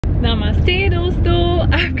नमस्ते दोस्तों,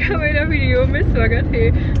 आपका मेरा वीडियो में स्वागत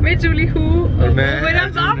है। मैं जूली हूँ और मेरा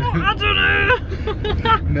नाम अर्जुन है।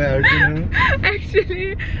 मैं अर्जुन हूँ। Actually,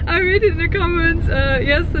 I read in the comments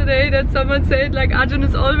yesterday that someone said like Arjun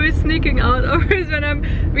is always sneaking out. Always when I'm,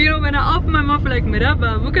 when I open my mouth like मेरा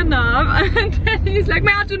बाबू का नाम, and then he's like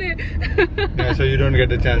मैं अर्जुन है. Yeah, so you don't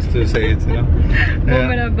get a chance to say it, you know. वो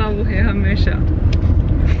मेरा बाबू है हमेशा.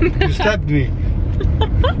 You stabbed me.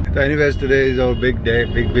 So anyways, today is our big day,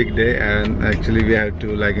 big day, and actually we have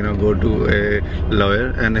to go to a lawyer,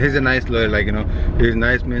 and he's a nice lawyer, he's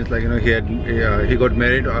nice means he got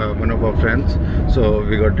married, one of our friends, so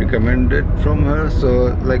we got recommended from her,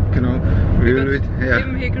 so we will be, he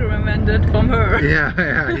recommended from her. yeah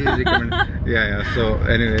he's recommended. So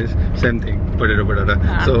anyways, same thing, potato.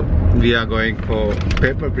 So we are going for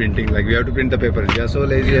paper printing, we have to print the paper. We are so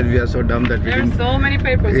lazy and we are so dumb that we didn't. There are so many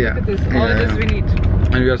papers. Look at this, all this we need.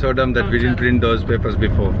 And we are so dumb that we didn't print those papers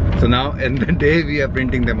before. So now, in the day, we are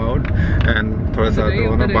printing them out, and थोड़ा सा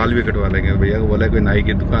तो ना बाल भी कटवा लेंगे। भैया को बोला कोई नाई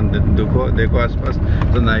की दुकान देखो आसपास,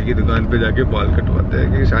 तो नाई की दुकान पे जाके बाल कटवाते हैं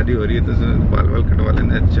क्योंकि शादी हो रही है तो बाल कटवा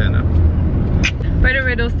लेना अच्छा है ना। By the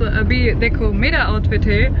way दोस्तों, अभी देखो मेरा outfit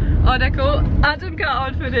है और देखो अर्जुन का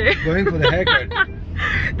outfit है। Going for the haircut.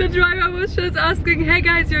 The driver was just asking, "Hey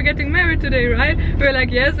guys, you're getting married today, right?" We're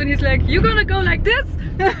like, "Yes," and he's like, "You gonna go like this?"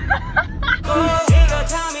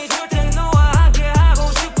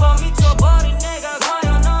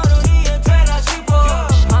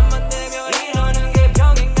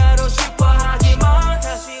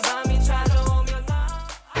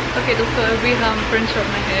 Okay, दोस्तों अभी हम प्रिंट शॉप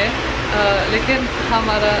में है, लेकिन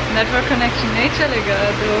हमारा network connection नहीं चलेगा,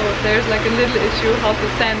 तो there's like a little issue how to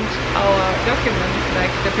send our documents,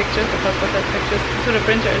 like the pictures, the passport size pictures, to the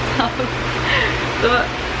printer itself. So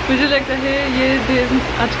मुझे लगता है ये दिन,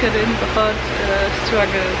 आज का दिन बहुत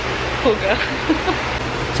स्ट्रगल होगा।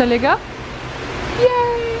 चलेगा?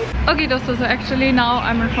 Yay! Okay दोस्तों, so actually now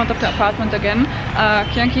I'm in front of the apartment again,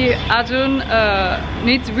 क्योंकि Arjun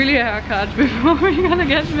needs really a haircut before we're gonna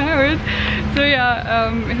get married. So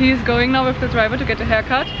yeah, he's going now with the driver to get a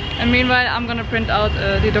haircut, and meanwhile I'm gonna print out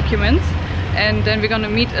the documents, and then we're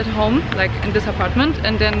gonna meet at home, like in this apartment,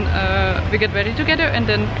 and then we get ready together, and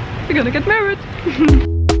then we're gonna get married.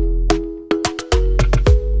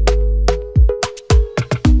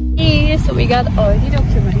 So we got all the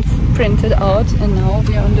documents printed out, and now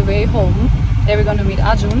we are on the way home. There we're gonna meet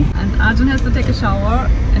Arjun, and Arjun has to take a shower,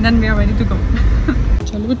 and then we are ready to go.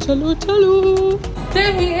 Chalo!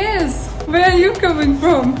 There he is! Where are you coming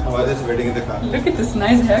from? I was just waiting in the car. Look at this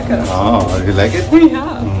nice haircut. Oh, you like it?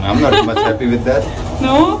 Yeah. I'm not much happy with that.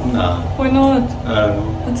 No? No. Why not? I don't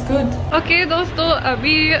know. That's good. Okay, dosto,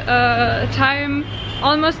 abhi time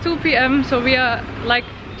almost 2 p.m. So we are like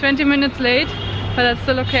 20 minutes late, but that's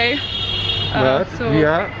still okay. But so we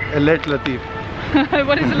are a late Latif.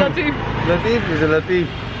 What is a Latif? Latif is a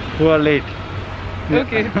Latif who are late.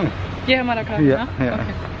 Okay. ये हमारा car है ना?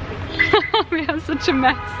 Okay. We have such a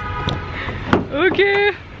mess.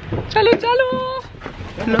 Okay. Chalo.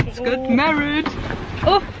 Let's get married.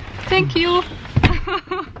 Oh, thank you.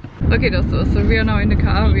 Okay, dosto. So we are now in the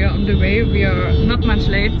car. We are on the way. We are not much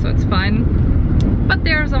late, so it's fine. But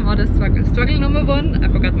there are some other struggles. Struggle number 1, I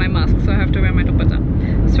forgot my mask, so I have to wear my dupatta.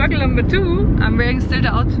 Struggle number 2, I'm wearing still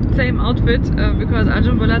the same outfit because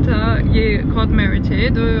Arjun bola tha ye court marriage hai,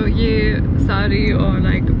 to ye sari or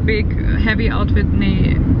like big heavy outfit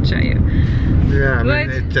nahi chahiye. Yeah, I mean,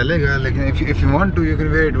 it chalega, if you want to, you can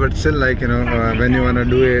wear it, but still when you wanna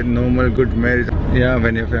do a normal good marriage, yeah,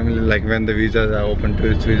 when your family, when the visas are open,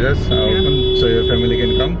 tourist visas are open, so your family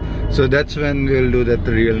can come. So that's when we'll do that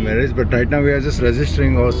real marriage. But right now we are just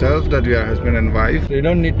registering ourselves that we are husband and wife. So you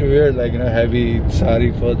don't need to wear heavy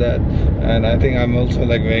sari for that. And I think I'm also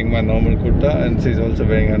wearing my normal kurta, and she's also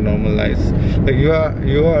wearing a normal nice. You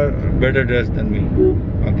are better dressed than me,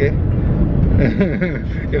 okay?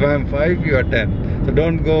 If I'm 5, you are 10. So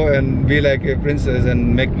don't go and be like a princess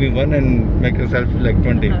and make me 1 and make yourself like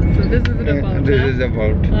 20. So this is it about. This is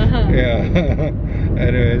about. Yeah.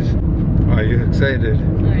 Anyways, are you excited?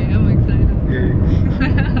 I am excited.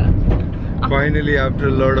 Yeah. Finally, after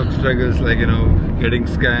a lot of struggles, getting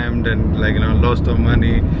scammed and lost of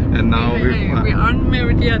money, and now we aren't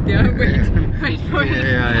married yet. Yeah, wait for it.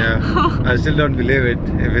 Yeah. I still don't believe it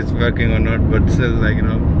if it's working or not, but still,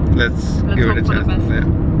 let's give it a chance. Yeah.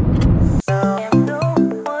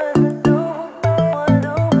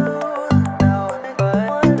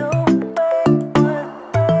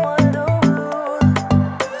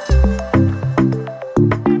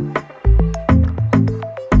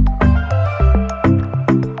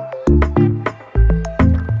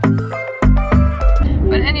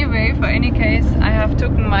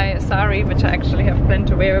 my sari, which I actually have planned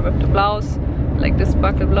to wear with the blouse, like this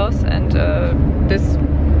buckle blouse, and this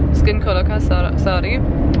skin color sari.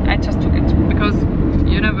 I just took it because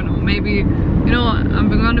you never know, maybe, you know, I'm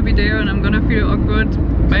gonna be there and I'm gonna feel awkward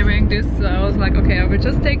by wearing this. So I was like, okay, I will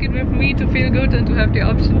just take it with me to feel good and to have the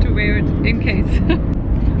option to wear it in case.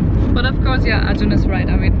 But of course, yeah, Arjun is right.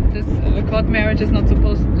 I mean, this court marriage is not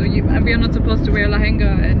supposed to, we are not supposed to wear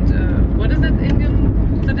lehenga and what is that Indian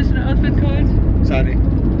traditional outfit called? Sari.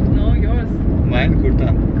 No, yours. Mine, kurta.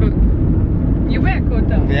 You wear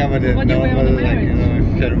kurta? Yeah, but what do you wear on the marriage? Like, you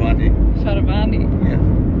know, sherwani. Sherwani. Yeah.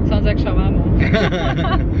 Sounds like shawarma.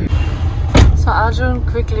 So Arjun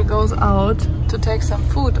quickly goes out to take some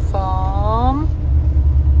food from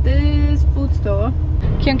this food store.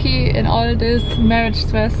 Kyunki, in all this marriage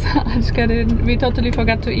stress, we totally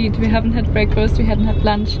forgot to eat. We haven't had breakfast, we hadn't had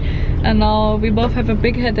lunch, and now we both have a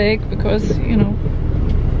big headache because, you know,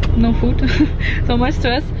 no food, so much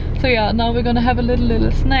stress. So yeah, now we're gonna have a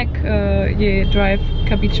little snack, ye drive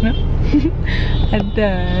ka beach mein. And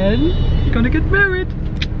then we're gonna get married.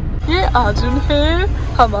 Ye Arjun hai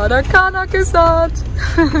hamara khana ke saath.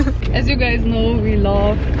 As you guys know, we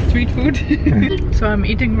love street food. So I'm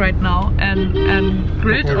eating right now and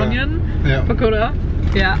grilled Pakora. onion Pakora.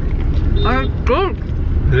 Yeah. Oh, good.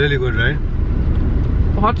 Really good, right?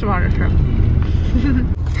 Bahut smart hai.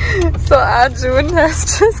 So Arjun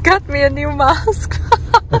has just got me a new mask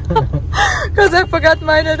because I forgot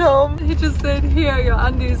mine at home. He just said, here, your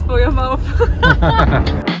undies for your mouth.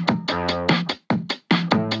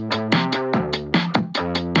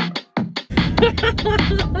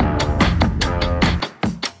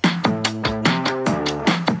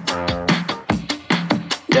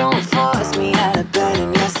 Don't force me out of bed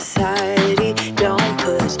in your society. Don't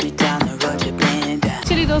push me down the road you're playing down.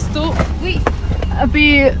 चलिए दोस्तों, अभी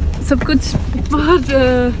सब कुछ बहुत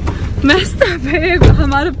messed up है.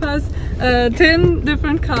 हमारे पास 10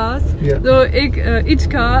 different cars. Yeah. So each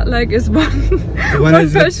car like is one. One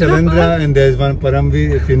is with Shavendra and there is one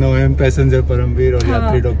Paramveer, if you know him, passenger Paramveer और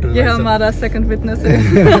यात्री डॉक्टर. ये हमारा second witness है.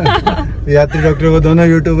 यात्री डॉक्टर वो दोनों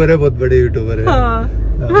यूट्यूबर है, बहुत बड़े यूट्यूबर है. हाँ.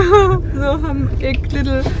 So हम एक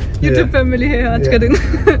little YouTube family है आज का दिन.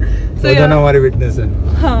 So वो दोनों हमारे witness है.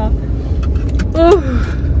 हाँ.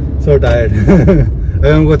 So tired. अभी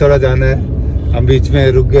हमको थोड़ा जाना है. हम बीच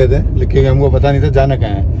में रुक गए थे, लेकिन हमको पता नहीं था जाना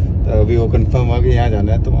कहाँ है. तो अभी वो कंफर्म हुआ कि यहाँ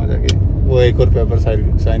जाना है, तो वहाँ जाके वो एक और पेपर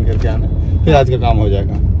साइन करके आना है, फिर आज का काम हो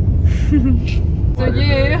जाएगा. तो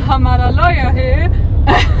ये हमारा लॉयर है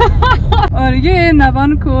और ये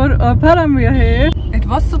नवनकुर और परमवीर है. It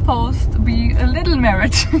was supposed to be a little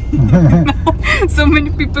marriage. So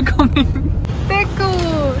many people coming. देखो,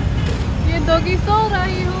 ये डॉगी सो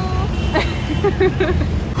रही हो.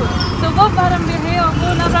 तो वो परमवीर है और वो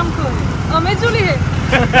नवनकुर और मैं जूली है.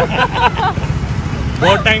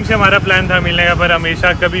 बहुत टाइम से हमारा प्लान था मिलने का, पर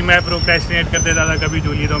हमेशा कभी मैं प्रोक्रेस्टिनेट कर देता था, कभी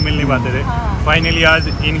जूली, तो मिल नहीं पाते थे. फाइनली आज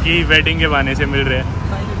इनकी वेडिंग के बहाने से मिल रहे हैं.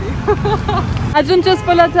 अर्जुन जस्ट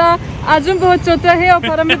बोला था, अर्जुन बहुत छोटा है और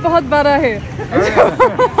परम भी बहुत बड़ा है.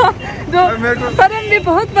 तो परम भी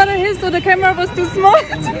बहुत बड़ा है, so the camera was too small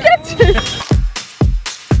to catch it.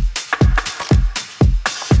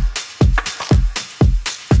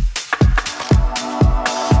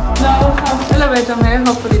 Elevator में,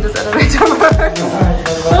 hopefully this elevator works.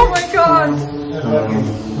 Oh my god!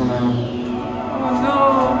 Oh no!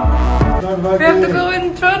 We have to go in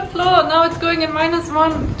third floor. Now it's going in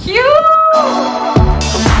 -1. Cute!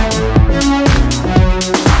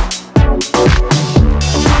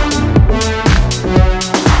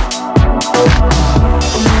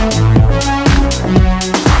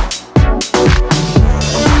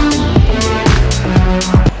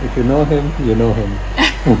 If you know him, you know him.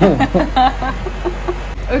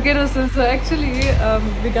 Okay, so actually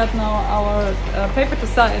we got now our paper to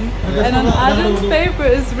sign, and on Arjun's paper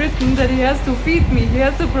is written that he has to feed me, he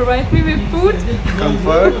has to provide me with food,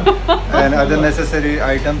 Comfort and other necessary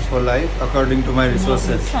items for life according to my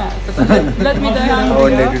resources. So let me die hungry. I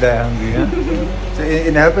won't let you die hungry. Yeah? So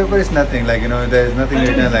in her paper is nothing, like, you know, there is nothing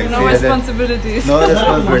written like No responsibilities. No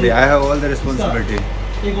responsibility. I have all the responsibility.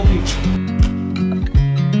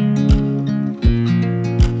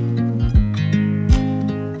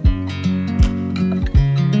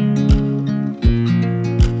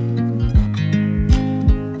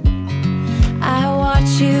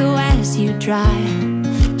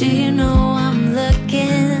 Drive. Do you know I'm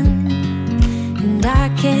looking? And I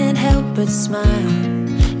can't help but smile.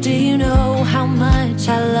 Do you know how much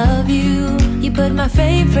I love you? You put my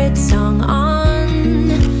favorite song on,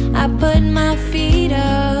 I put my feet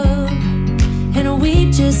up, and we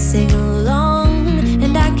just sing along.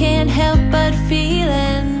 And I can't help